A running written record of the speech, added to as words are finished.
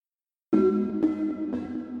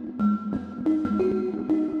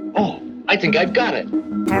I think I've got it.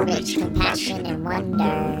 Courage, compassion, and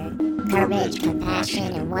wonder. Courage,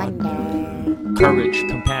 compassion, and wonder. Courage,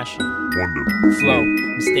 compassion, Wonder. flow,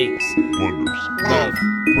 mistakes, Wonders. love,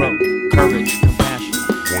 growth. Courage, compassion,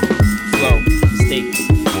 Wonder. flow, mistakes,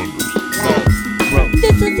 Wonders. love, growth.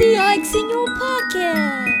 This is the Ike's in your pocket.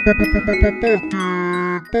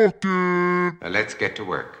 Let's get to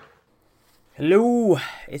work. Hello,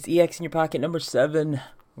 it's EX in your pocket number 7.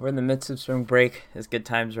 We're in the midst of spring break. It's good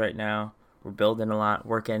times right now. We're building a lot,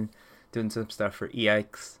 working, doing some stuff for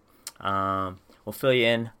EX. We'll fill you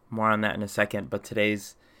in more on that in a second, but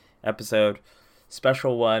today's episode,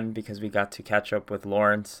 special one because we got to catch up with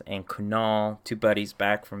Lawrence and Kunal, two buddies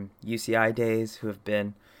back from UCI days who have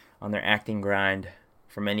been on their acting grind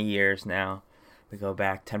for many years now. We go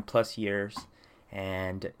back 10 plus years,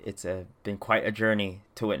 and it's been quite a journey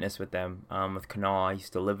to witness with them. With Kunal, I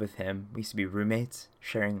used to live with him. We used to be roommates,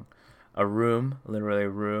 sharing a room, literally a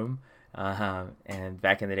room. And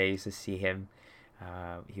back in the day, I used to see him.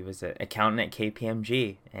 He was an accountant at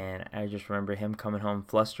KPMG, and I just remember him coming home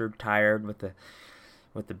flustered, tired, with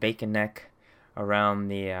the bacon neck around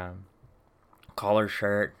the collar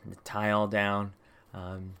shirt, the tie all down,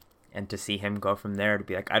 and to see him go from there to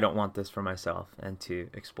be like, I don't want this for myself, and to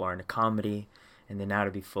explore into comedy, and then now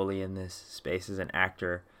to be fully in this space as an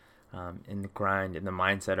actor, in the grind, in the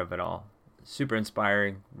mindset of it all. Super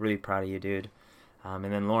inspiring. Really proud of you, dude. And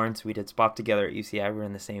then Lawrence, we did SPOP together at UCI. We were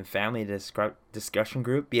in the same family discussion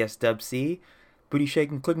group, BSWC, Booty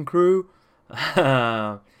Shaking Clicking Crew.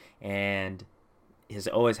 And has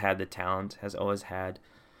always had the talent, has always had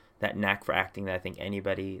that knack for acting that I think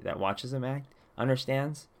anybody that watches him act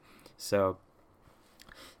understands. So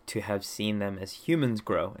to have seen them as humans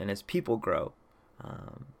grow and as people grow,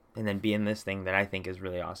 and then be in this thing that I think is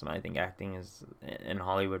really awesome. I think acting is, in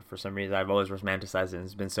Hollywood, for some reason, I've always romanticized it, and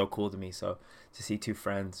it's been so cool to me. So to see two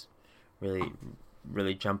friends really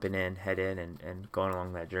jumping in, head in, and going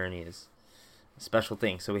along that journey is a special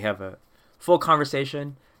thing. So we have a full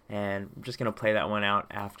conversation, and I'm just going to play that one out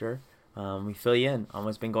after we fill you in on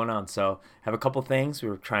what's been going on. So have a couple things. We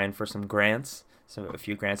were trying for some grants, so a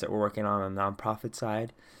few grants that we're working on the nonprofit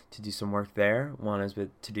side, to do some work there. One is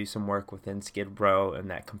to do some work within Skid Row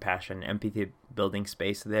and that compassion, empathy building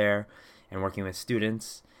space there, and working with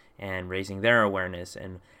students and raising their awareness,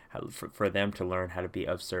 and for them to learn how to be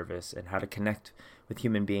of service and how to connect with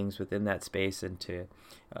human beings within that space, and to,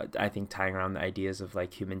 I think, tying around the ideas of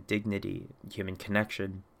like human dignity, human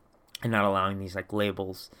connection, and not allowing these like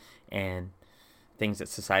labels and things that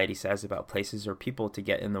society says about places or people to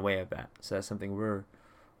get in the way of that. So that's something we're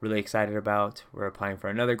really excited about. We're applying for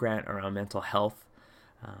another grant around mental health,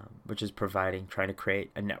 which is trying to create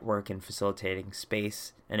a network and facilitating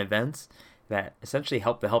space and events that essentially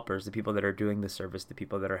help the helpers, the people that are doing the service, the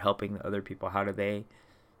people that are helping the other people. How do they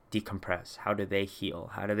decompress? How do they heal?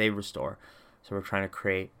 How do they restore? So we're trying to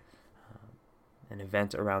create an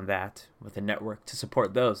event around that with a network to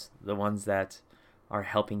support the ones that are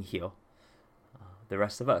helping heal the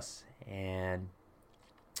rest of us. And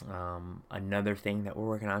another thing that we're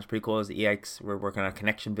working on is pretty cool is the EX. We're working on a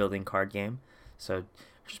connection building card game. So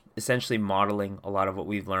just essentially modeling a lot of what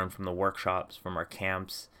we've learned from the workshops, from our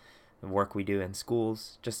camps, the work we do in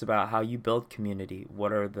schools, just about how you build community.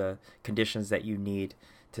 What are the conditions that you need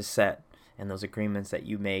to set, and those agreements that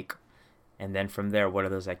you make, and then from there, what are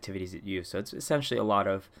those activities that you use? So it's essentially a lot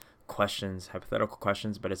of questions, hypothetical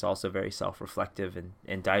questions, but it's also very self-reflective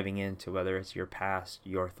and diving into whether it's your past,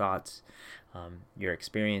 your thoughts, your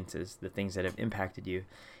experiences, the things that have impacted you,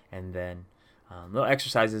 and then little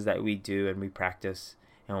exercises that we do and we practice.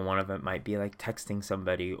 And one of it might be like texting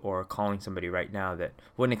somebody or calling somebody right now that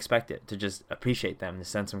wouldn't expect it, to just appreciate them, to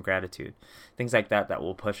send some gratitude, things like that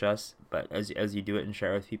will push us. But as you do it and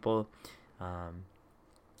share with people,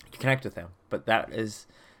 you connect with them. But that is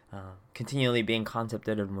continually being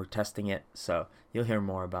concepted, and we're testing it, so you'll hear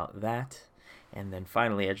more about that. And then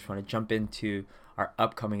finally, I just want to jump into our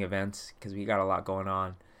upcoming events, because we got a lot going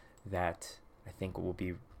on that I think will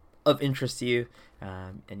be of interest to you,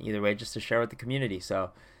 and either way, just to share with the community.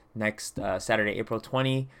 So next Saturday, April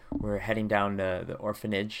 20, we're heading down to the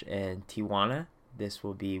orphanage in Tijuana.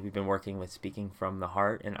 We've been working with Speaking from the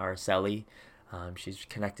Heart and Araceli. She's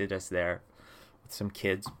connected us there with some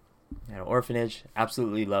kids at an orphanage.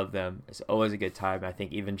 Absolutely love them. It's always a good time. I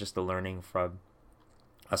think even just the learning from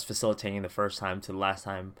us facilitating the first time to the last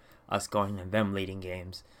time, us going and them leading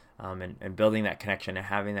games, and building that connection and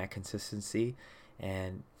having that consistency,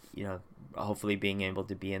 and hopefully being able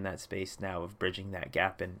to be in that space now of bridging that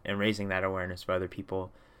gap and raising that awareness for other people.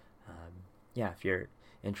 If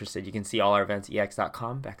interested, you can see all our events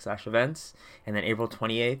ex.com/events. And then April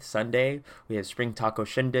 28th, Sunday, we have Spring Taco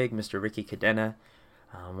Shindig, Mr. Ricky Cadena,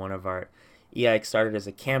 one of our EIX started as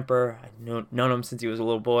a camper. I've known him since he was a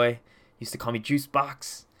little boy. He used to call me Juice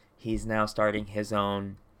Box. He's now starting his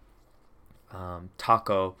own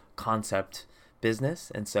taco concept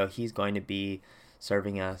business, and so he's going to be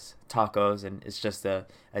serving us tacos, and it's just a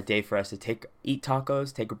day for us to eat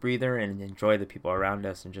tacos, take a breather, and enjoy the people around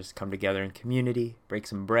us, and just come together in community, break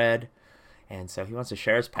some bread. And so he wants to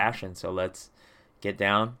share his passion, so let's get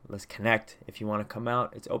down, let's connect. If you want to come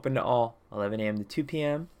out, it's open to all, 11 a.m. to 2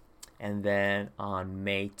 p.m. And then on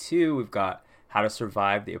May 2, we've got How to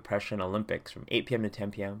Survive the Oppression Olympics from 8 p.m. to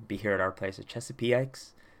 10 p.m. Be here at our place at Chesapeake.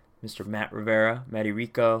 Mr. Matt Rivera, Matty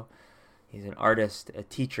Rico. He's an artist, a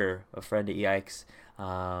teacher, a friend to EIX.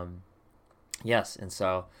 Yes, and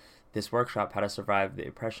so this workshop, How to Survive the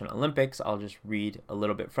Oppression Olympics, I'll just read a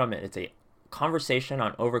little bit from it. It's a conversation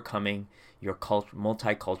on overcoming your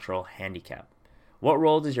multicultural handicap. What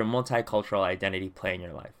role does your multicultural identity play in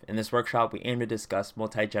your life? In this workshop, we aim to discuss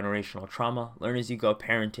multi-generational trauma, learn as you go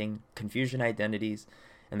parenting, confusion identities,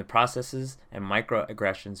 and the processes and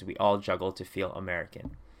microaggressions we all juggle to feel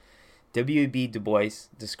American. W.E.B. Du Bois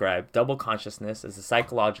described double consciousness as the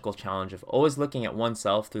psychological challenge of always looking at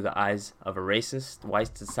oneself through the eyes of a racist,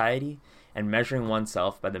 white society and measuring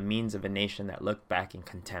oneself by the means of a nation that looked back in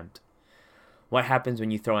contempt. What happens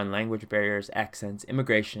when you throw in language barriers, accents,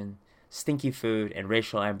 immigration, stinky food, and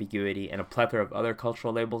racial ambiguity, and a plethora of other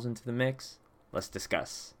cultural labels into the mix? Let's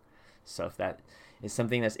discuss. So if that is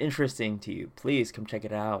something that's interesting to you, please come check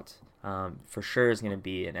it out. For sure is going to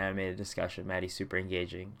be an animated discussion. Maddie's super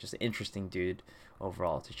engaging, just an interesting dude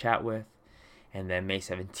overall to chat with. And then May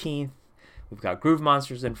 17th, we've got Groove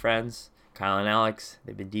Monsters and Friends, Kyle and Alex.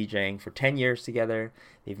 They've been DJing for 10 years together.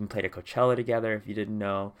 They even played at Coachella together, if you didn't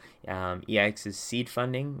know. EIX's seed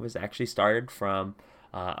funding was actually started from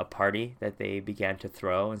a party that they began to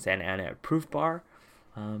throw in Santa Ana at Proof Bar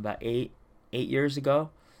about eight years ago.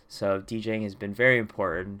 So DJing has been very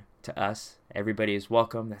important to us. Everybody is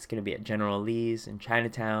welcome. That's going to be at General Lee's in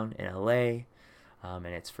Chinatown in LA, and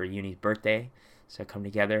it's for Uni's birthday. So come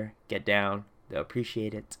together, get down. They'll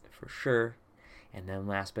appreciate it for sure. And then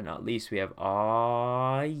last but not least, we have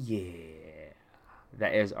that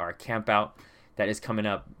is our camp out. That is coming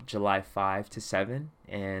up July 5 to 7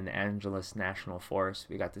 in Angeles National Forest.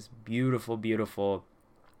 We got this beautiful, beautiful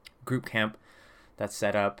group camp that's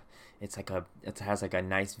set up. It has like a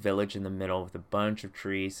nice village in the middle with a bunch of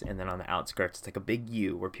trees, and then on the outskirts, it's like a big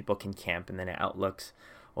U where people can camp, and then it outlooks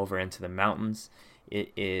over into the mountains.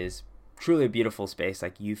 It is truly a beautiful space.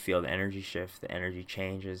 Like, you feel the energy shift, the energy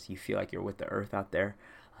changes. You feel like you're with the earth out there.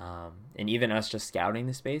 And even us just scouting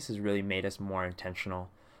the space has really made us more intentional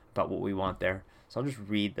about what we want there. So I'll just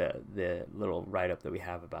read the little write-up that we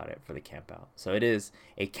have about it for the camp out. So it is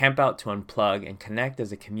a camp out to unplug and connect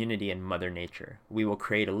as a community in Mother Nature. We will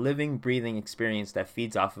create a living, breathing experience that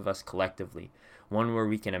feeds off of us collectively, one where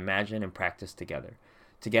we can imagine and practice together.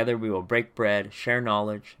 Together we will break bread, share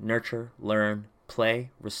knowledge, nurture, learn, play,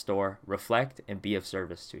 restore, reflect, and be of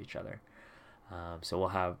service to each other. So we'll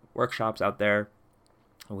have workshops out there.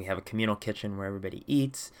 We have a communal kitchen where everybody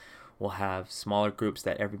eats. We'll have smaller groups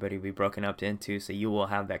that everybody will be broken up into, so you will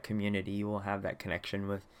have that community, you will have that connection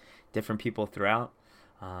with different people throughout.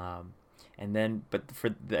 I think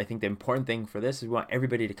the important thing for this is we want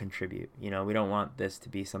everybody to contribute. We don't want this to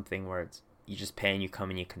be something where it's you just pay and you come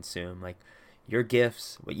and you consume. Like, your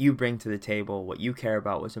gifts, what you bring to the table, what you care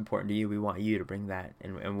about, what's important to you, we want you to bring that,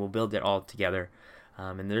 and we'll build it all together.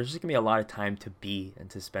 And there's just going to be a lot of time to be and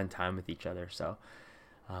to spend time with each other. So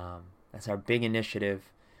that's our big initiative.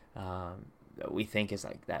 That we think is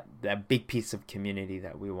like that big piece of community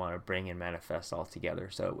that we want to bring and manifest all together.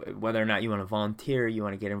 So whether or not you want to volunteer, you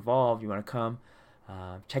want to get involved, you want to come,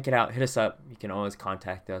 check it out, hit us up. You can always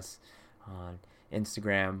contact us on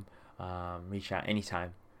Instagram, reach out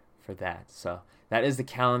anytime for that. So that is the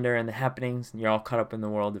calendar and the happenings. You're all caught up in the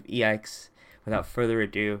world of EIX. Without further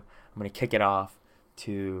ado, I'm going to kick it off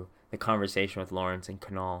to the conversation with Lawrence and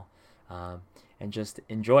Kunal. And just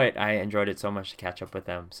enjoy it. I enjoyed it so much to catch up with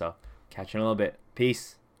them. So, catch you in a little bit.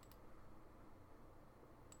 Peace.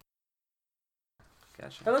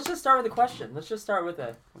 Gotcha. Hey, let's just start with a question. Let's just start with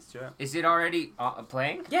a... Let's do it. Is it already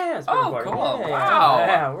playing? Yeah, it's been recording. Cool. Yeah, Wow.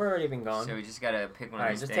 Yeah, we're already been going. So we just gotta pick one All of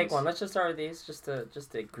right, these just things. take one. Let's just start with these, just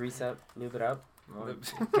to grease up, lube it up.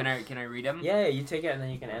 Can I read them? Yeah, you take it and then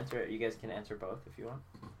you can answer it. You guys can answer both if you want.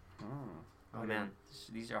 Oh man,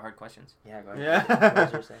 these are hard questions. Yeah, go ahead. Yeah. What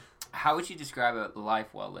was yours say? How would you describe a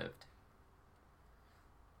life well lived?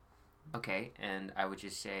 Okay, and I would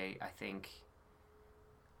just say I think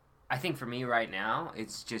I think for me right now,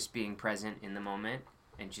 it's just being present in the moment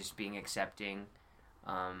and just being accepting,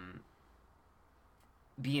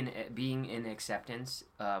 being in acceptance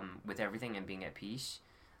with everything and being at peace.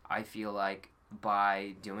 I feel like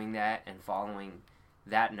by doing that and following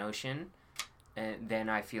that notion, and then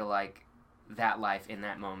I feel like that life in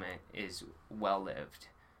that moment is well lived.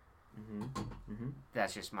 Mm-hmm. Mm-hmm.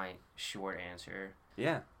 That's just my short answer.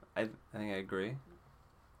 Yeah, I think I agree.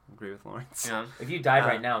 Agree with Lawrence. Yeah. If you died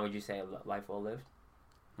right now, would you say life well lived?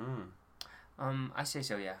 I say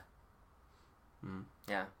so. Yeah.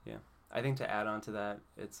 Yeah. I think to add on to that,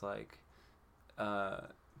 it's like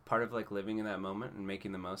part of like living in that moment and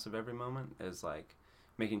making the most of every moment is like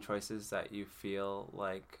making choices that you feel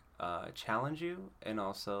like challenge you, and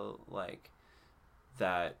also like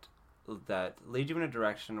that lead you in a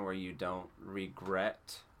direction where you don't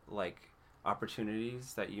regret like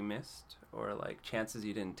opportunities that you missed or like chances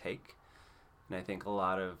you didn't take. And I think a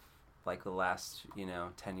lot of like the last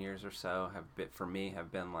 10 years or so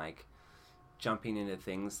have been like jumping into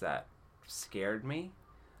things that scared me,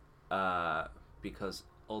 because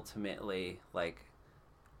ultimately like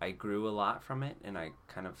I grew a lot from it, and I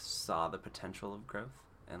kind of saw the potential of growth,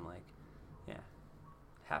 and like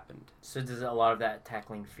happened. So does a lot of that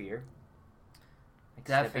tackling fear? Like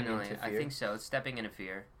Definitely. fear? I think so. It's stepping into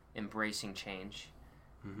fear, embracing change,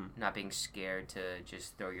 not being scared to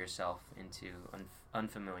just throw yourself into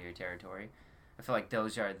unfamiliar territory. I feel like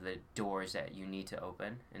those are the doors that you need to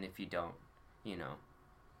open, and if you don't,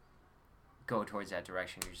 go towards that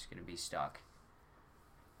direction, you're just going to be stuck.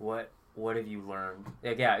 What have you learned?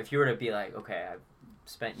 Like, yeah, if you were to be like, okay, I've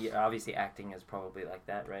spent obviously acting is probably like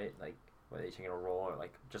that, right? Like whether you're taking a role or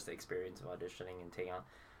like just the experience of auditioning and taking on.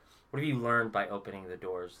 What have you learned by opening the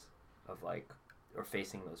doors of like or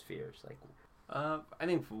facing those fears? Like, I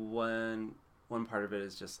think one part of it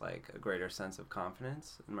is just like a greater sense of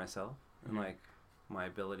confidence in myself and like my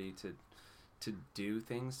ability to do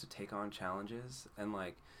things, to take on challenges, and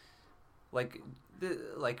like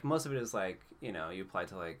most of it is like you apply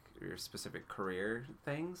to like your specific career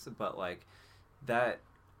things, but like that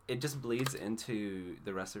it just bleeds into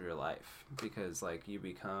the rest of your life, because like you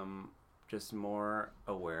become just more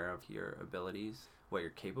aware of your abilities, what you're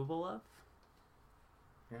capable of.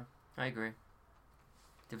 Yeah, I agree.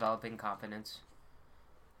 Developing confidence,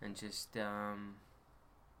 and just I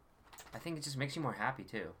think it just makes you more happy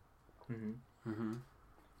too.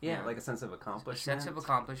 Yeah, like a sense of accomplishment. A sense of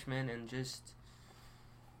accomplishment, and just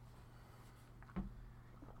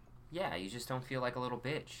you just don't feel like a little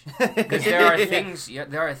bitch. Because there are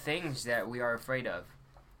things that we are afraid of,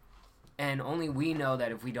 and only we know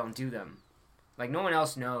that if we don't do them. Like no one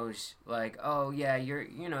else knows. Like, oh yeah,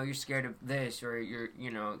 you're scared of this, or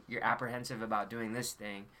you're apprehensive about doing this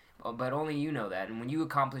thing, but only you know that. And when you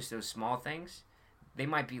accomplish those small things, they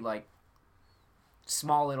might be like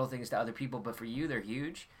small little things to other people, but for you they're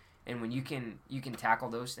huge. And when you can tackle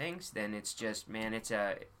those things, then it's just, man, it's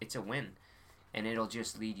a win, and it'll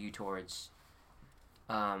just lead you towards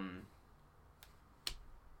a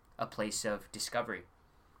place of discovery.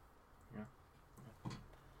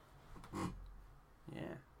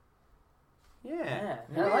 Yeah.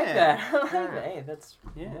 I like that. I like that. Hey, that's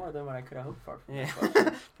more than what I could have hoped for.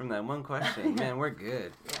 From that one question. Man, we're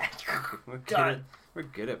good. We're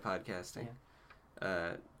good at podcasting.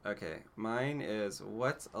 Yeah. Okay, mine is,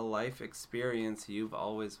 what's a life experience you've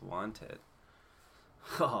always wanted?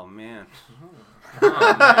 Oh, man.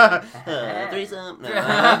 Threesome. Threesome,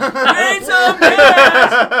 yes!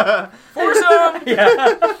 Foursome!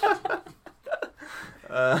 Yeah.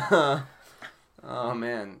 Oh,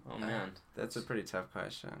 man. That's a pretty tough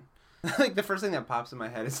question. Like, the first thing that pops in my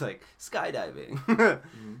head is, like, skydiving.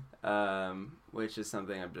 Which is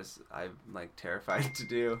something I'm like, terrified to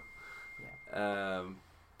do. Yeah.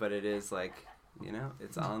 But it is, like,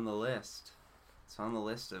 it's on the list. It's on the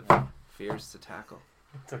list of fears to tackle.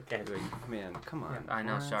 It's okay. Like, man, come on. I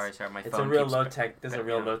know, sorry, my it's phone a real keeps... low-tech, this is a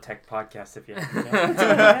real low-tech podcast, if you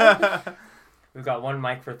We've got one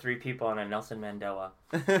mic for 3 people and a Nelson Mandela.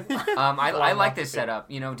 I like this setup.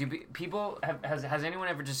 Do people has anyone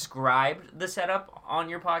ever described the setup on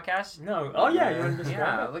your podcast? No. Oh yeah, you want to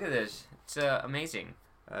describe it? Look at this. It's amazing.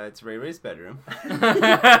 It's Ray Ray's bedroom.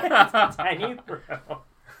 It's a tiny room.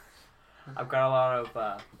 I've got a lot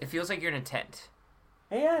of. It feels like you're in a tent.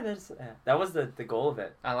 Yeah, that was the goal of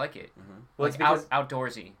it. I like it. Well, like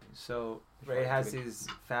outdoorsy. So Ray has these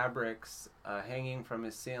fabrics hanging from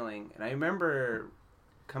his ceiling, and I remember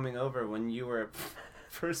coming over when you were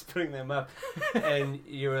first putting them up, and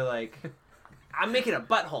you were like, "I'm making a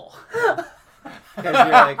butthole." Because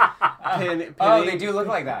you're like pinning. Oh, they do look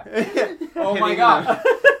like that. Oh my pinning god.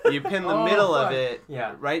 You pin the Oh, middle of fuck. it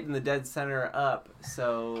Yeah. right in the dead center up,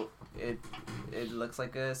 so it looks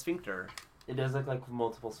like a sphincter. It does look like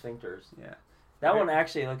multiple sphincters. Yeah. That one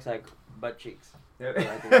actually looks like butt cheeks. Like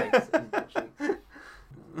Yeah. legs and butt cheeks.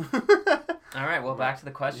 All right. Well, back to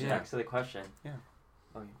the question. Back to the question.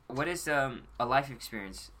 What is a life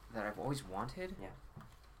experience that I've always wanted? Yeah.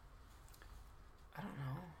 I don't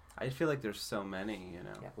know. I feel like there's so many, you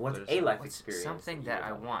know. Yeah. What's There's- a life What's experience? something you that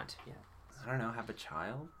I would want? I don't know, have a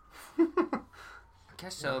child? I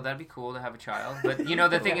guess so. That'd be cool to have a child. But you know,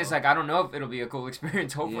 the thing is, like, I don't know if it'll be a cool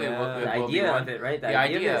experience. Hopefully, Yeah. it The will be idea one. of it, right? The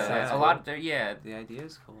idea, of it sounds a cool. lot of yeah, The idea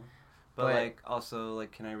is cool. But, But- like, also,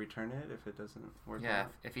 like, can I return it if it doesn't work yeah.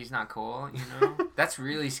 out? If he's not cool, you know, that's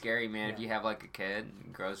really scary, man. If Yeah. you have like a kid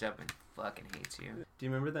and grows up and fucking hates you. Do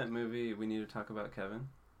you remember that movie, We Need to Talk About Kevin?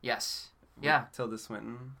 Yes. With Yeah. Tilda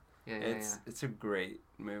Swinton? Yeah. Yeah. It's a great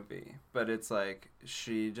movie, but it's like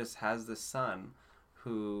she just has this son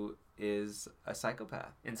who is a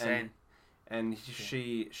psychopath. Insane. And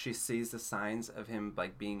she sees the signs of him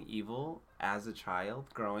like being evil as a child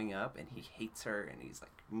growing up, and he hates her and he's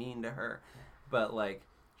like mean to her, but like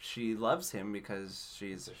she loves him because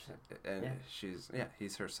she's and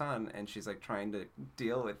he's her son, and she's like trying to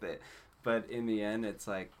deal with it, but in the end it's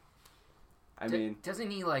like, I mean,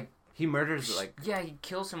 doesn't he like? he murders like Yeah, he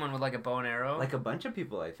kills someone with like a bow and arrow. a bunch of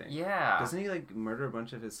people, I think. Yeah. Doesn't he like murder a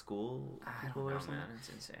bunch of his school I people don't know, or something? man. It's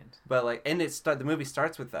insane. But like, and the movie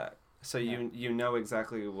starts with that, so you know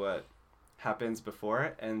exactly what happens before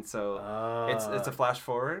it, and so it's a flash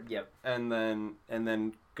forward. Yep. And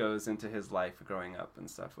then goes into his life growing up and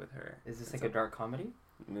stuff with her. Is this like a dark comedy?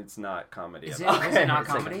 It's not comedy. Is at it? all. Was it not It's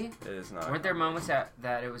like- comedy? It is not. Weren't there comedy. moments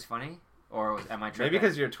that it was funny, or am I tripping? Maybe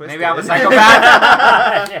because you're twisted. Maybe I'm a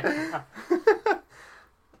psychopath.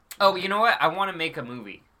 Oh, you know what? I want to make a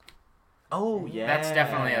movie. Oh yeah. That's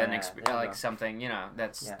definitely Yeah, an there you like go. something. You know,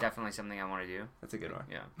 that's Yeah. definitely something I want to do. That's a good one.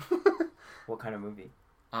 Yeah. What kind of movie?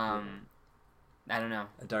 I don't know.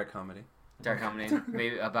 A dark comedy. Dark comedy,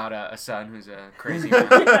 maybe about a son who's a crazy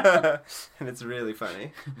man. And it's really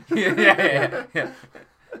funny. yeah.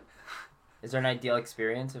 Is there an ideal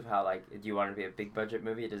experience of how, like, do you want it to be a big budget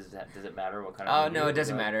movie? Does it matter what kind of Oh movie no, it is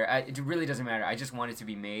doesn't about? matter. It really doesn't matter. I just want it to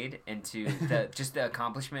be made, and to just the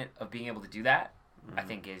accomplishment of being able to do that, I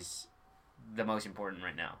think is the most important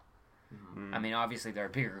right now. Mm. I mean, obviously there are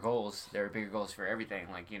bigger goals. There are bigger goals for everything.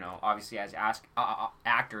 Like, you know, obviously as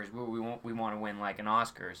actors, we want to win like an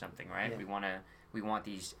Oscar or something, right? Yeah. We want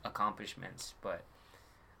these accomplishments, but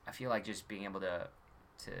I feel like just being able to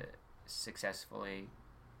successfully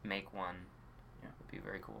make one would be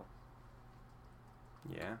very cool.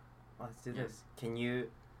 Yeah. Well, let's do Yeah. this. Can you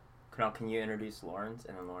introduce Lawrence,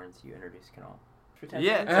 and then Lawrence, you introduce Canal?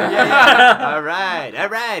 Yeah. All right.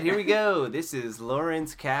 Here we go. This is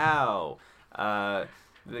Lawrence Cow.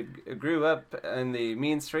 Grew up in the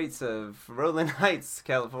mean streets of Rowland Heights,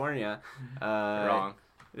 California. Wrong.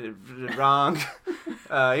 Wrong.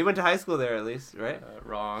 He went to high school there, at least, right?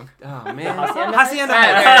 Wrong. Oh man. Hacienda Hacienda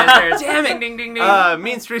There Heights. it is. Damn it. Ding, ding, ding, ding.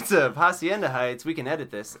 Mean streets of Hacienda Heights. We can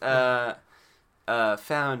edit this.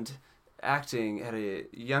 Found acting at a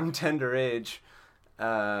young, tender age.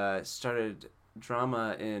 Started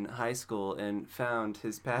drama in high school and found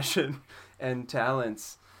his passion and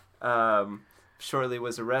talents. Shortly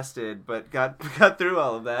was arrested, but got through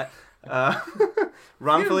all of that.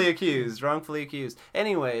 Wrongfully accused.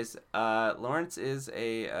 Anyways, Lawrence is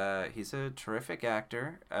he's a terrific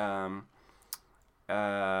actor.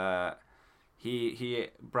 He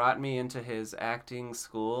brought me into his acting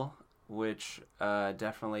school, which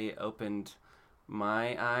definitely opened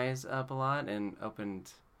my eyes up a lot and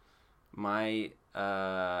opened my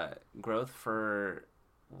growth for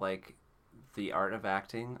like the art of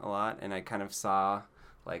acting a lot, and I kind of saw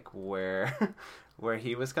like where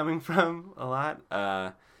he was coming from a lot,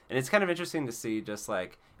 and it's kind of interesting to see just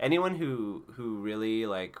like anyone who really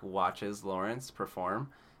like watches Lawrence perform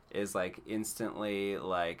is like instantly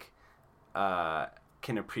like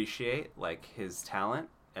can appreciate like his talent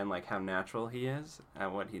and like how natural he is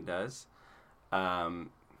at what he does.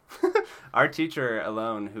 Our teacher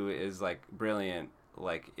alone, who is like brilliant,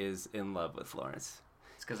 like is in love with Lawrence.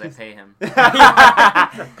 It's because I pay him.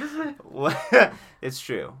 It's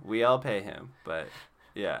true. We all pay him, but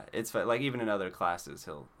yeah, it's fun. Like even in other classes,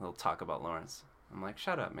 he'll talk about Lawrence. I'm like,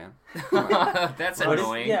 shut up, man. That's What is-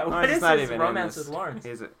 annoying. yeah, what Lawrence is not his even in romance this. with Lawrence?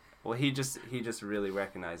 He just really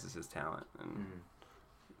recognizes his talent and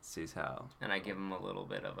sees how. And I give him a little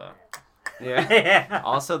bit of a. Yeah.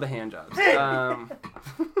 Also the hand jobs.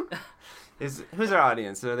 Who's our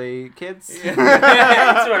audience? Are they kids?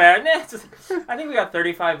 That's what I think we got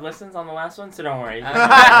 35 listens on the last one, so don't worry.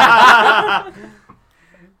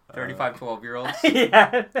 35 12-year-olds.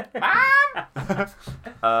 Yeah.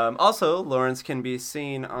 Also, Lawrence can be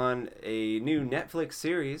seen on a new Netflix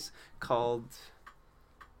series called...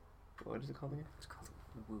 What is it called again? It's called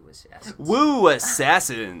Woo Assassins. Woo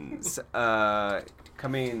Assassins!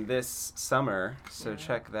 Coming this summer, so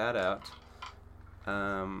check that out.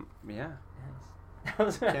 Yeah.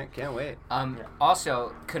 Can't wait.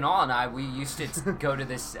 Also, Kunal and I, we used to go to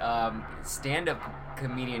this stand-up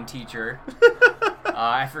comedian teacher.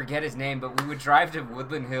 I forget his name, but we would drive to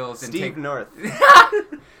Woodland Hills and Steve North.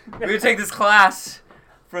 we would take this class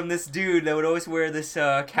from this dude that would always wear this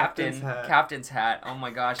captain's hat. Oh my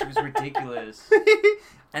gosh, it was ridiculous.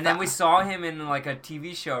 And then we saw him in like a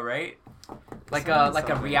TV show, right? Like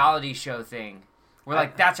a reality show thing. We're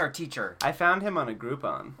like, that's our teacher. I found him on a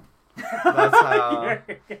Groupon.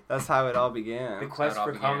 That's how it all began. The quest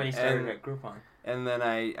for comedy started at Groupon. And then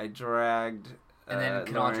I dragged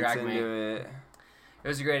Kunal dragged me. into it. It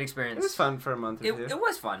was a great experience. It was fun for a month or two. It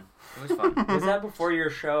was fun. It was fun. Was that before your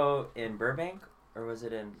show in Burbank, or was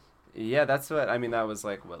it in? Yeah, that was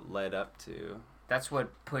like what led up to. That's what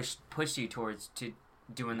pushed you towards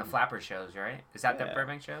doing the Flapper shows, right? Is that the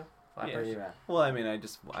Burbank show? Flappers? Yeah. Well, I mean,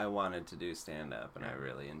 I wanted to do stand up, and I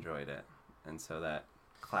really enjoyed it, and so that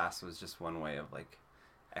class was just one way of like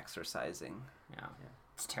exercising. Yeah.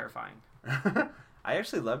 It's terrifying. I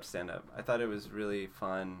actually loved stand up. I thought it was really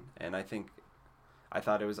fun, and I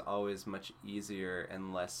thought it was always much easier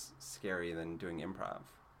and less scary than doing improv.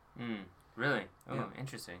 Really? Oh, Yeah.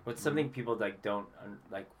 interesting. What's something people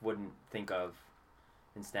wouldn't think of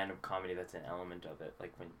in stand-up comedy that's an element of it,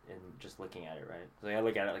 like when in just looking at it, right? Like I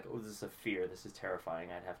look at it like, oh, this is a fear, this is terrifying.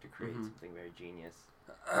 I'd have to create something very genius.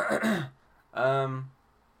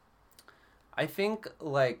 I think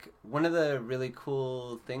like one of the really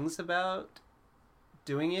cool things about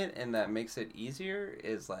doing it and that makes it easier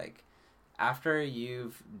is like after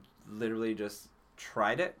you've literally just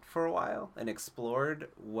tried it for a while and explored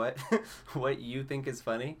what you think is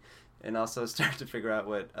funny and also start to figure out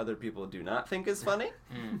what other people do not think is funny.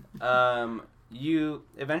 You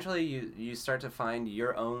eventually you start to find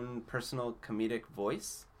your own personal comedic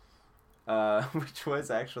voice, which was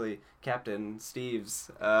actually Captain Steve's.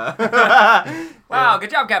 Wow, good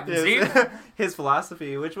job, Captain Steve. His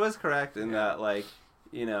philosophy, which was correct in that, like,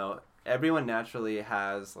 you know, everyone naturally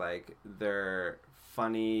has like their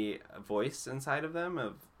funny voice inside of them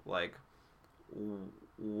of like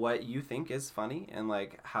what you think is funny and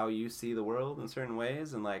like how you see the world in certain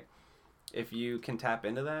ways, and like if you can tap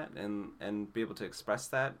into that and be able to express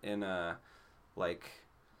that in a like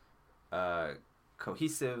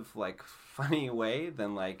cohesive like funny way,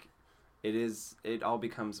 then like it all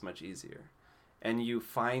becomes much easier, and you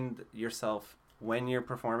find yourself when you're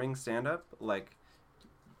performing stand up like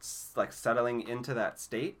settling into that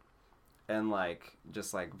state and like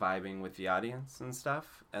just like vibing with the audience and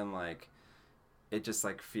stuff, and like it just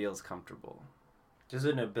like feels comfortable. There's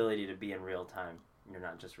an ability to be in real time. You're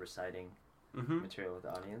not just reciting material with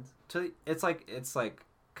the audience. It's like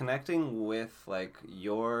connecting with like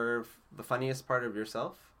the funniest part of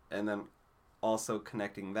yourself, and then also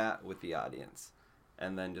connecting that with the audience,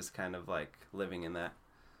 and then just kind of like living in that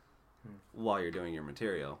while you're doing your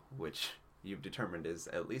material, which you've determined is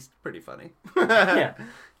at least pretty funny. Yeah.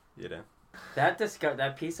 You know.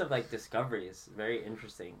 That piece of like discovery is very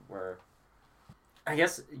interesting, where I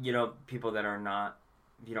guess, you know, people that are not,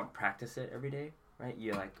 you don't practice it every day, right?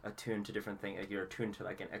 You're like attuned to different things. Like you're attuned to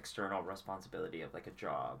like an external responsibility of like a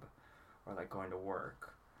job or like going to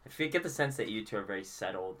work. I get the sense that you two are very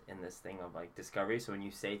settled in this thing of like discovery. So when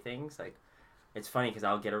you say things, like it's funny because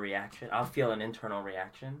I'll get a reaction. I'll feel an internal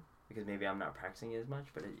reaction because maybe I'm not practicing it as much.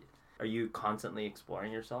 But are you constantly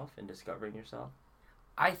exploring yourself and discovering yourself?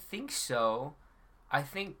 I think so. I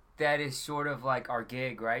think that is sort of like our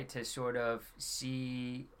gig, right? To sort of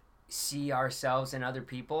see ourselves in other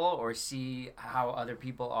people or see how other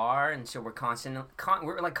people are, and so we're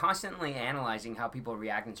constantly analyzing how people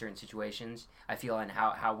react in certain situations. I feel, and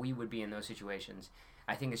how we would be in those situations.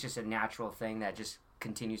 I think it's just a natural thing that just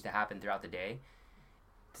continues to happen throughout the day.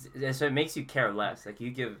 So it makes you care less. Like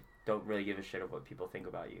you don't really give a shit of what people think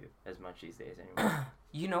about you as much these days anymore.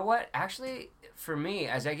 You know what? Actually, for me,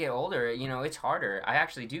 as I get older, you know, it's harder. I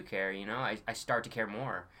actually do care, you know. I start to care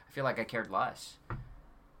more. I feel like I cared less.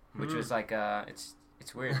 Which was like, it's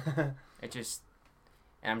weird. And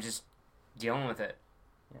I'm just dealing with it.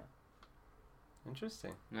 Yeah.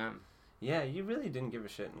 Interesting. No. Yeah, you really didn't give a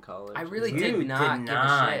shit in college. I really You did not give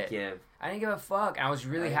a shit. give. I didn't give a fuck. I was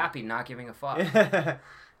really happy not giving a fuck.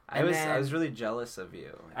 I was really jealous of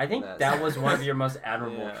you. I think and that was one of your most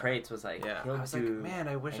admirable Yeah. traits. Was like, Yeah, he'll I was do. like, man,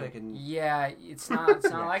 I wish I could. Yeah, it's not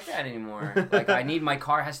Yeah. like that anymore. Like I need my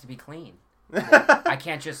car has to be clean. I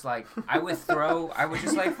can't just like I would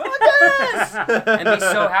just like fuck this and be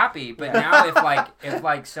so happy. But now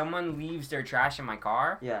if someone leaves their trash in my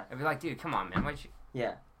car, Yeah, I'd be like, dude, come on, man, what you?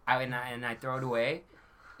 yeah, And I throw it away,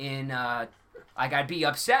 like I'd be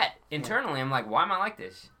upset internally. I'm like, why am I like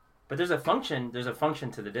this? but there's a function. There's a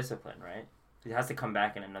function to the discipline, right? It has to come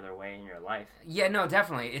back in another way in your life. Yeah, no,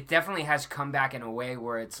 definitely. It definitely has come back in a way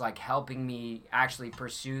where it's like helping me actually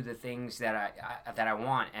pursue the things that I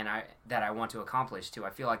want and that I want to accomplish too.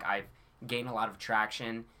 I feel like I've gained a lot of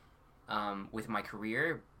traction with my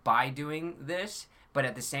career by doing this, but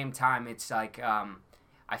at the same time, it's like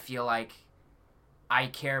I feel like I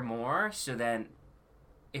care more. So then,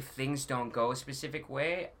 if things don't go a specific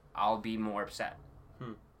way, I'll be more upset.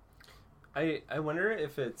 I wonder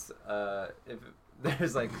if it's if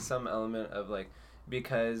there's like some element of like,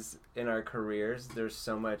 because in our careers there's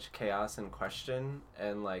so much chaos and question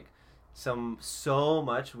and like so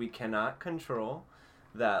much we cannot control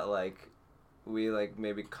that like we like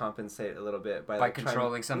maybe compensate a little bit by like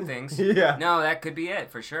controlling some things. Yeah. No, that could be it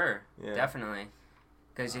for sure. Yeah. Definitely.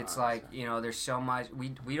 Because it's like, you know, there's so much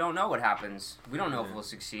we don't know what happens. We don't know if we'll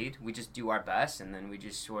succeed. We just do our best and then we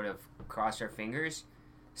just sort of cross our fingers,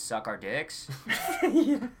 suck our dicks,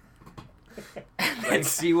 and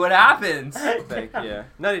see what happens. Like, yeah,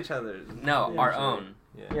 not each other's. No, Yeah, our sure. own.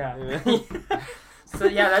 Yeah. So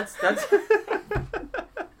yeah, that's so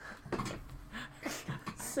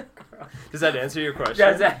gross. Does that answer your question?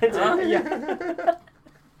 Does that? Huh? Yeah.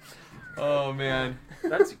 Oh man.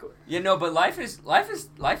 That's good. You know, but life is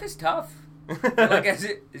tough. Like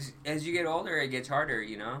as you get older, it gets harder.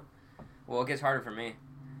 You know. Well, it gets harder for me.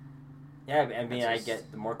 Yeah, I mean, That's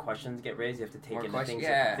just- the more questions get raised, you have to take More into questions, things.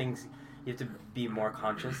 yeah. Things you have to be more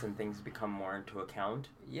conscious, and things become more into account.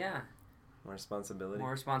 Yeah. More responsibility.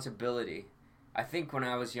 More responsibility. I think when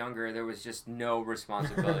I was younger, there was just no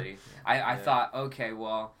responsibility. I Yeah. thought, okay,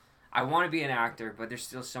 well, I want to be an actor, but there's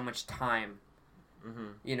still so much time. Mm-hmm.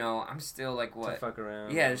 You know, I'm still like, To what? fuck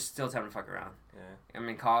around. Yeah, there's still time to fuck around. Yeah. I'm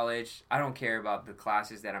in college. I don't care about the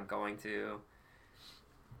classes that I'm going to.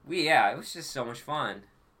 It was just so much fun.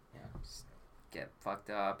 Yeah. Just get fucked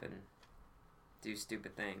up and do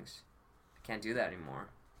stupid things. I can't do that anymore.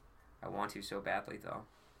 I want to so badly, though.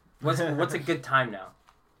 What's a good time now?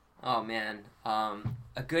 Oh man,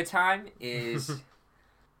 a good time is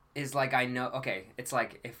like I know. Okay, it's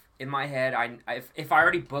like if in my head if I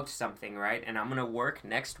already booked something, right, and I'm gonna work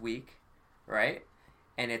next week, right,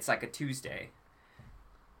 and it's like a Tuesday,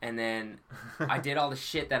 and then I did all the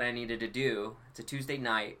shit that I needed to do. It's a Tuesday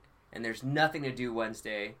night, and there's nothing to do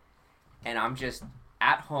Wednesday, and I'm just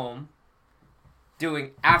at home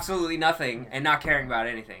doing absolutely nothing and not caring about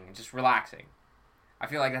anything and just relaxing. I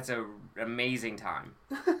feel like that's an amazing time.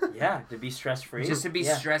 Yeah, to be stress free. Just to be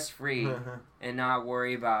stress free and not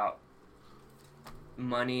worry about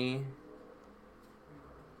money.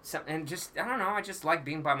 And just, I don't know, I just like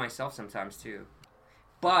being by myself sometimes too.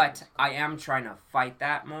 But I am trying to fight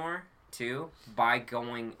that more too by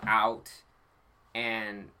going out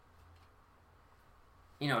and,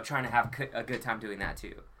 you know, trying to have a good time doing that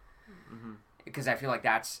too. Mm-hmm. Because I feel like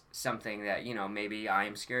that's something that, you know, maybe I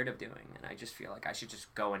am scared of doing. And I just feel like I should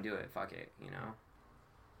just go and do it. Fuck it, you know?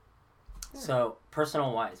 So,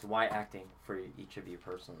 personal wise, why acting for each of you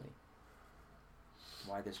personally?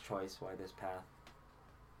 Why this choice? Why this path?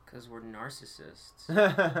 Because we're narcissists.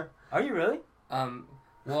 Are you really?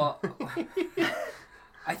 Well,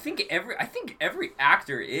 I think every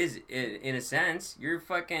actor is in a sense.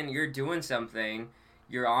 You're doing something.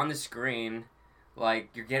 You're on the screen. Like,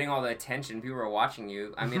 you're getting all the attention. People are watching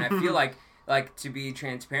you. I mean, I feel like to be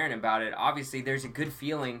transparent about it, obviously there's a good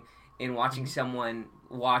feeling in watching someone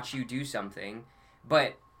watch you do something,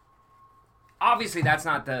 but obviously that's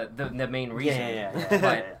not the main reason. Yeah.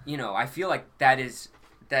 But, you know, I feel like that is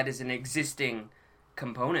an existing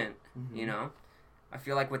component, Mm-hmm. you know? I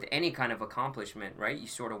feel like with any kind of accomplishment, right? You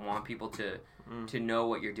sort of want people to know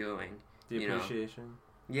what you're doing. The you know? appreciation.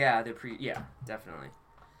 Yeah, definitely.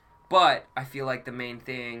 But I feel like the main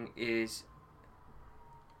thing is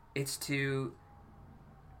it's to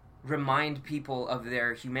remind people of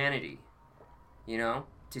their humanity, you know?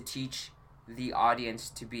 To teach the audience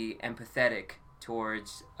to be empathetic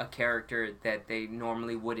towards a character that they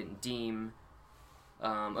normally wouldn't deem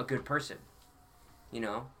a good person, you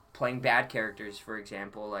know? Playing bad characters, for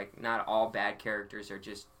example, like, not all bad characters are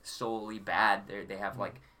just solely bad. They have,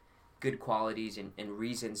 like, good qualities and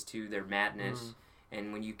reasons to their madness.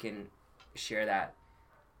 And when you can share that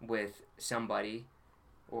with somebody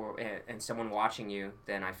or and someone watching you,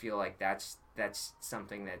 then I feel like that's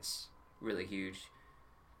something that's really huge.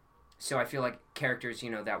 So I feel like characters,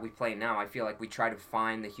 that we play now, I feel like we try to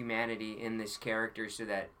find the humanity in this character so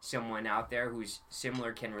that someone out there who's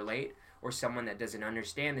similar can relate, or someone that doesn't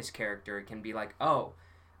understand this character can be like, oh,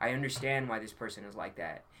 I understand why this person is like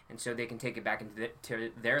that. And so they can take it back into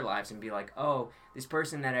to their lives and be like, oh, this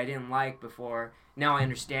person that I didn't like before, now I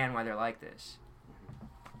understand why they're like this.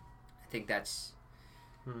 I think that's...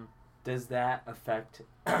 Does that affect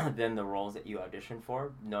then the roles that you audition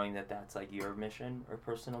for, knowing that that's like your mission or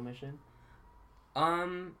personal mission?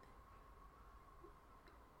 I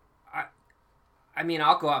mean,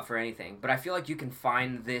 I'll go out for anything, but I feel like you can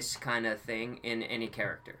find this kind of thing in any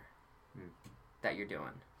character that you're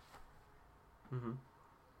doing. Mm-hmm.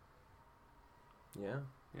 Yeah.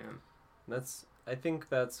 Yeah. I think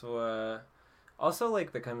that's what... Also,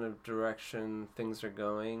 like, the kind of direction things are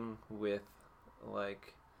going with,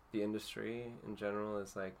 like, the industry in general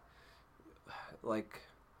is, like...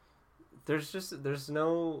 There's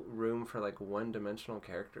no room for, like, one-dimensional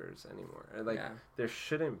characters anymore. Like, there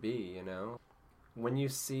shouldn't be, When you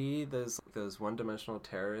see those one-dimensional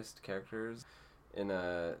terrorist characters in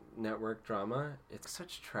a network drama, it's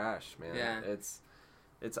such trash, man. Yeah.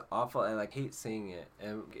 It's awful. I hate seeing it,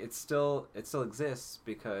 and it still exists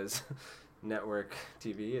because network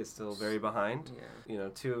TV is still very behind. Yeah.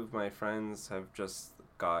 2 of my friends have just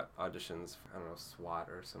got auditions for, I don't know, SWAT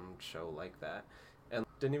or some show like that, and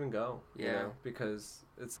didn't even go. Because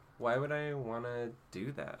it's, why would I want to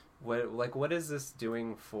do that? What is this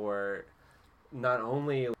doing for not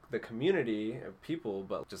only the community of people,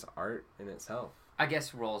 but just art in itself? I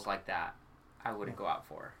guess roles like that I wouldn't go out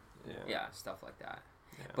for. Yeah, stuff like that.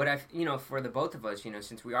 Yeah. But for the both of us,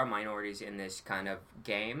 since we are minorities in this kind of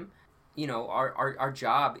game, our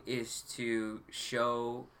job is to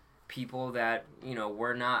show people that,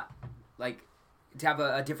 we're not, like, to have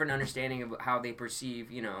a different understanding of how they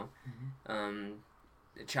perceive, a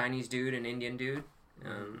Chinese dude and Indian dude.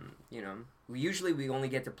 We only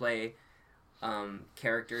get to play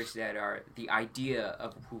characters that are the idea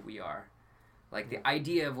of who we are. Like, the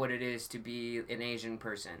idea of what it is to be an Asian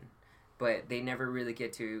person. But they never really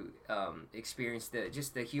get to experience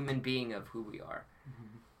the human being of who we are.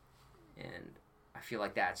 Mm-hmm. And I feel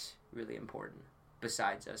like that's really important,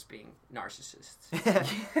 besides us being narcissists.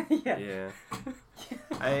 Yeah.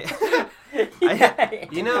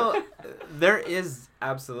 There is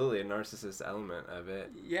absolutely a narcissist element of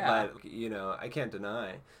it. Yeah. But, I can't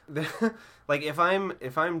deny. Like, if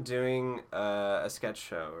I'm doing a sketch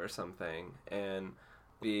show or something, and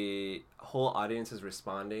the whole audience is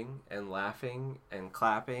responding and laughing and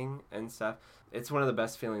clapping and stuff, it's one of the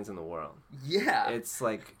best feelings in the world. Yeah. It's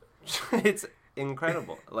like, it's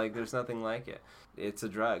incredible. Like, there's nothing like it. It's a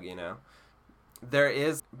drug, There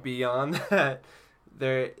is, beyond that,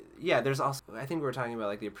 there's also, I think we were talking about,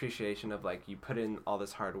 like, the appreciation of, like, you put in all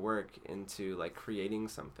this hard work into, like, creating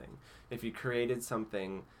something. If you created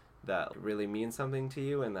something that really means something to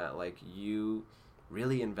you and that, like, you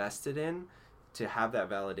really invested in, to have that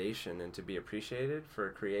validation and to be appreciated for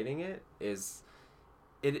creating it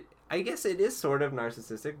I guess it is sort of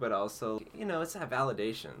narcissistic, but also, it's that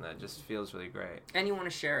validation that just feels really great. And you want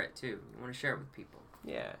to share it, too. You want to share it with people.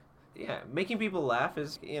 Yeah. Making people laugh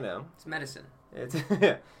is, It's medicine.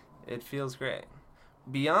 It feels great.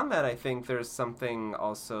 Beyond that, I think there's something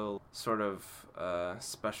also sort of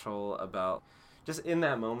special about just in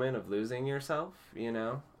that moment of losing yourself,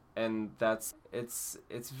 and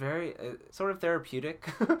it's very sort of therapeutic,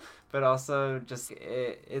 but also just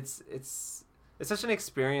it's such an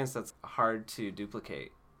experience that's hard to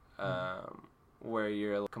duplicate, where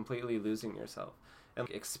you're completely losing yourself and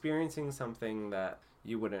experiencing something that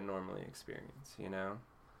you wouldn't normally experience,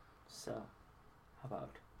 So, how about,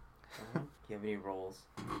 do you have any roles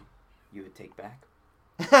you would take back?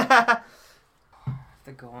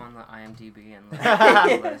 To go on the IMDb and look at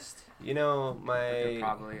the list. There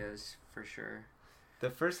probably is, for sure. The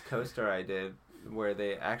first co-star I did, where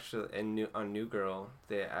they actually, on New Girl,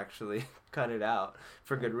 they actually cut it out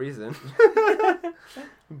for good reason.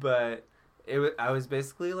 But I was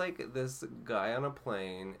basically like this guy on a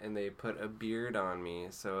plane, and they put a beard on me,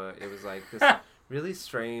 so it was like this really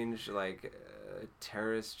strange, like,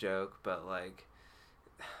 terrorist joke, but, like,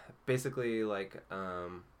 basically, like,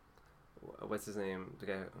 what's his name? The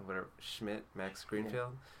guy, whatever, Schmidt, Max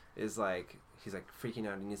Greenfield, is like, he's like freaking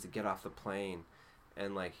out. He needs to get off the plane,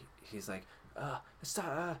 and like he's like,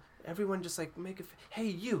 stop! Everyone, just like hey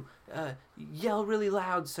you, yell really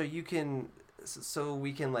loud so we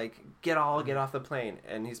can like get off the plane.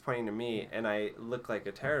 And he's pointing to me, and I look like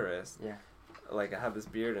a terrorist. Yeah. like I have this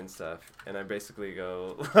beard and stuff, and I basically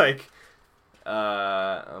go like,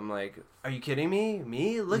 I'm like, are you kidding me?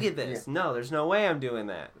 Me? Look at this. No, there's no way I'm doing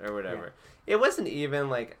that or whatever. It wasn't even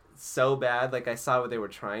like so bad. Like I saw what they were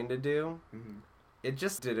trying to do. Mm-hmm. It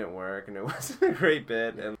just didn't work, and it wasn't a great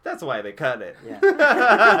bit, and that's why they cut it.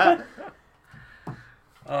 Yeah.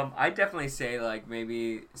 I definitely say like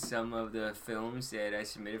maybe some of the films that I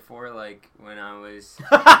submitted for, like when I was,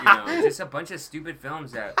 just a bunch of stupid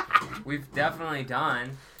films that we've definitely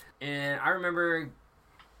done. And I remember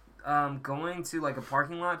going to like a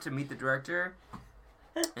parking lot to meet the director,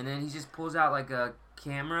 and then he just pulls out like a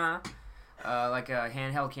camera, like a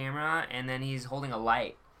handheld camera, and then he's holding a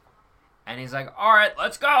light, and he's like, "All right,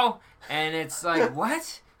 let's go." And it's like,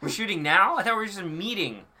 what? We're shooting now? I thought we were just a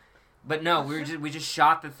meeting. But no, we just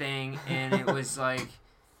shot the thing, and it was like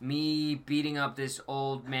me beating up this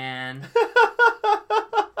old man.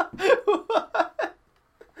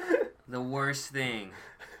 The worst thing.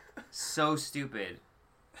 So stupid.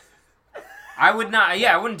 I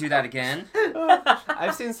wouldn't do that again.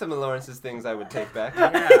 I've seen some of Lawrence's things I would take back.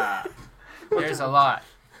 Yeah. There's a lot.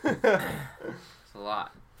 There's a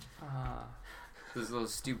lot.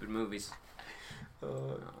 Those stupid movies.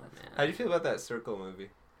 Oh, man. How do you feel about that Circle movie?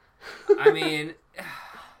 I mean,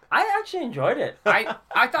 I actually enjoyed it. I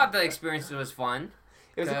thought the experience was fun.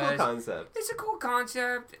 It was a cool concept. It's a cool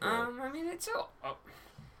concept. Yeah. I mean,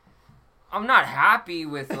 I'm not happy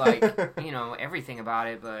with like everything about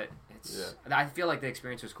it, but I feel like the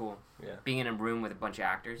experience was cool. Yeah. Being in a room with a bunch of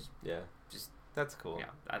actors. Yeah. That's cool.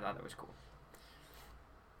 Yeah, I thought that was cool.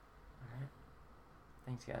 All right.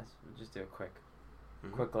 Thanks, guys. We'll just do a quick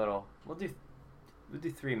Mm-hmm. little. We'll do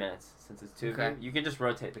 3 minutes since it's two of Okay. you. You can just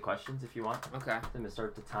rotate the questions if you want. Okay. Then we'll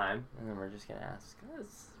start the time, and then we're just gonna ask.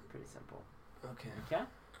 It's pretty simple. Okay. Okay.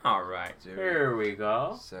 All right. Here we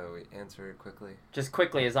go. So we answer it quickly. Just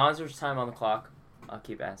quickly, as long as there's time on the clock, I'll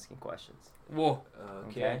keep asking questions. Whoa.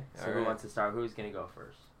 Okay. So All who right. wants to start? Who's gonna go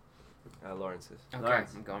first? Lawrence's. Okay,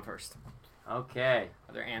 Lawrence. I'm going first. Okay.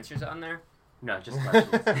 Are there answers on there? No, just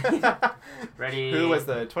questions. Ready? Who was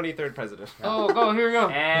the 23rd president? Oh, go. Here we go.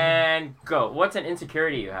 And go. What's an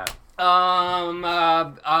insecurity you have?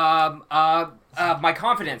 My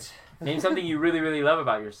confidence. Name something you really, really love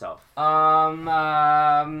about yourself.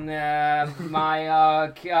 My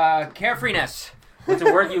carefreeness. What's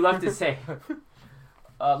a word you love to say?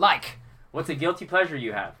 Like. What's a guilty pleasure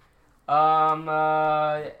you have?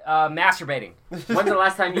 Masturbating. When's the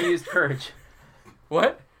last time you used courage?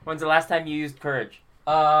 What? When's the last time you used courage?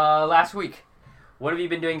 Last week. What have you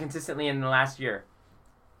been doing consistently in the last year?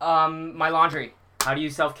 My laundry. How do you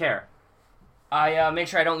self-care? I make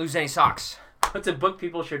sure I don't lose any socks. What's a book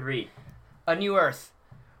people should read? A New Earth.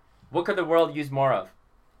 What could the world use more of?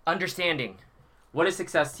 Understanding. What is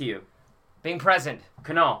success to you? Being present.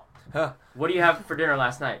 Kanal, Huh. what do you have for dinner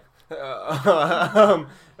last night?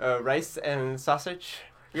 Rice and sausage.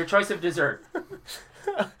 Your choice of dessert.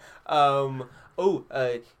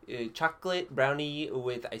 Chocolate brownie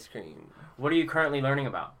with ice cream. What are you currently learning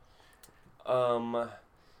about?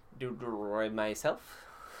 Myself.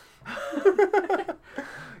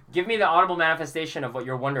 Give me the audible manifestation of what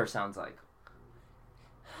your wonder sounds like.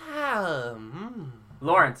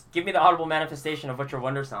 Lawrence, give me the audible manifestation of what your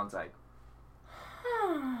wonder sounds like.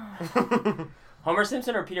 Homer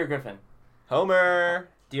Simpson or Peter Griffin? Homer.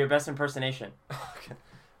 Do your best impersonation. Okay.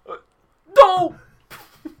 No!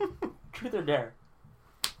 Truth or dare?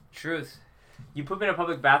 Truth. You poop in a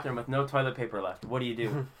public bathroom with no toilet paper left. What do you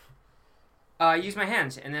do? I use my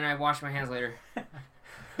hands, and then I wash my hands later.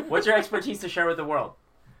 What's your expertise to share with the world?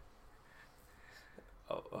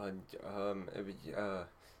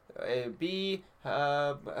 Be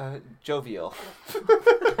jovial.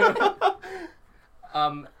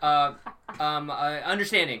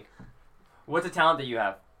 Understanding. What's a talent that you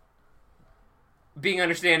have? Being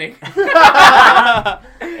understanding.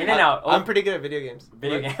 In and out. I'm pretty good at video games.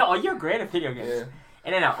 Video game. Oh, you're great at video games. Yeah.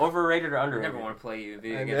 In and out. Overrated or I underrated? never want to play you a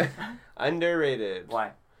video And, game. underrated.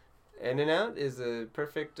 Why? In-N-Out is a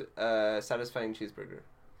perfect, satisfying cheeseburger.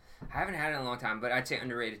 I haven't had it in a long time, but I'd say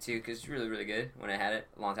underrated too, because it's really, really good when I had it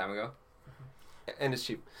a long time ago. And it's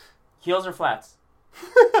cheap. Heels or flats?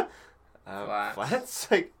 Flats. Flats?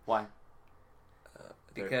 Like, Why?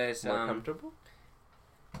 they're Because, more comfortable?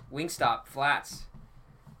 Wingstop, flats.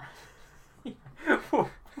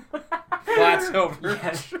 Flats over.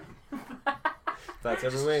 Yes. Flats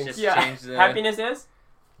over wings. Just Yeah. change the... Happiness is?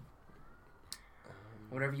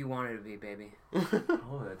 Whatever you want it to be, baby.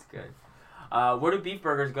 Oh, that's good. Where do beef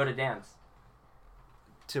burgers go to dance?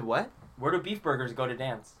 To what? Where do beef burgers go to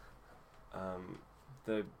dance?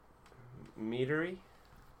 The meatery?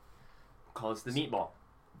 Close the meatball.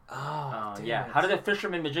 Oh, damn yeah. it. How did the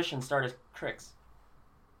fisherman magician start his tricks?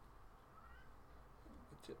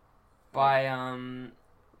 By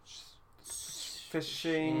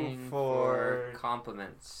Fishing for...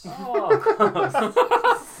 compliments. Oh,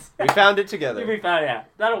 close. We found it together. We found it. Yeah,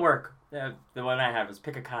 that'll work. Yeah, the one I had was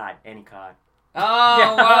pick a cod, any cod. Oh,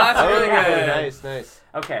 Yeah. wow, that's Oh, really good. Nice.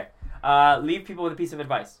 Okay. Leave people with a piece of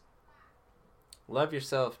advice. Love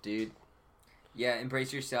yourself, dude. Yeah,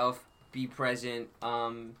 embrace yourself. Be present.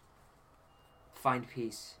 Find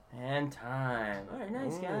peace. And time. All right,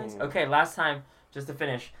 nice, guys. Ooh. Okay, last time, just to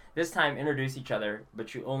finish. This time, introduce each other,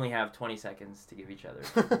 but you only have 20 seconds to give each other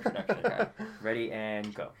an introduction. Okay. Ready,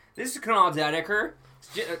 and go. This is Kunal Dedeker.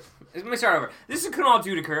 Let me start over. This is Kunal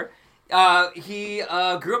Dudeker. He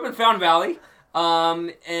grew up in Fountain Valley,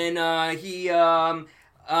 and he went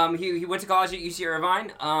to college at UC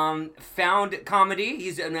Irvine. Found comedy.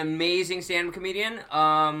 He's an amazing stand-up comedian.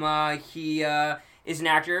 He is an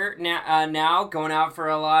actor now, going out for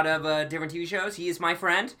a lot of different TV shows. He is my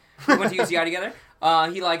friend. We went to UCI together.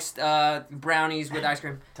 He likes brownies with ice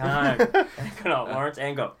cream. Time. Go, Lawrence,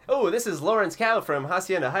 and go. Oh, this is Lawrence Cow from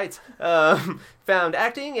Hacienda Heights. Found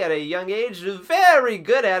acting at a young age, very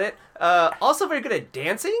good at it. Also very good at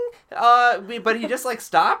dancing. But he just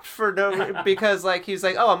stopped for because he's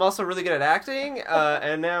like, oh, I'm also really good at acting.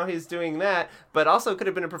 And now he's doing that. But also could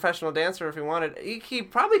have been a professional dancer if he wanted. He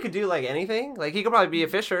probably could do anything. He could probably be a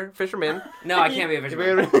fisherman. No, I can't be a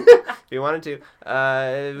fisherman. If he wanted to.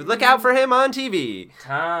 Look out for him on TV.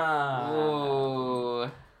 Time.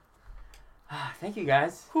 Ooh. Thank you,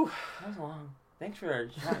 guys. Whew. That was long. Thanks for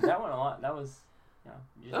that went a lot. That was.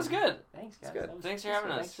 That was good. Thanks, guys. good. That was- Thanks for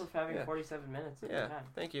having us. Thanks for having Yeah. 47 minutes of your Yeah, time.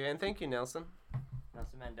 thank you. And thank you, Nelson.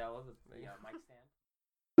 Nelson Mandela, the mic stand.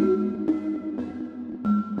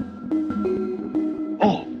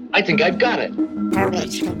 Oh, I think I've got it.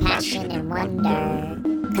 Courage, compassion, and wonder.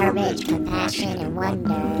 Courage, compassion, and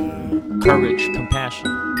wonder. Courage, compassion,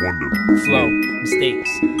 Wonder. flow, mistakes,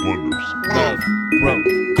 Wonders. Love, growth.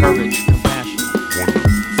 Courage, compassion, Wonder.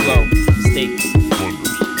 flow, mistakes,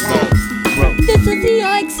 Wonders. love. growth. This is the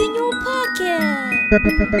Ike's in your pocket.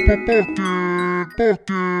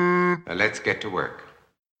 Pocket. Let's get to work.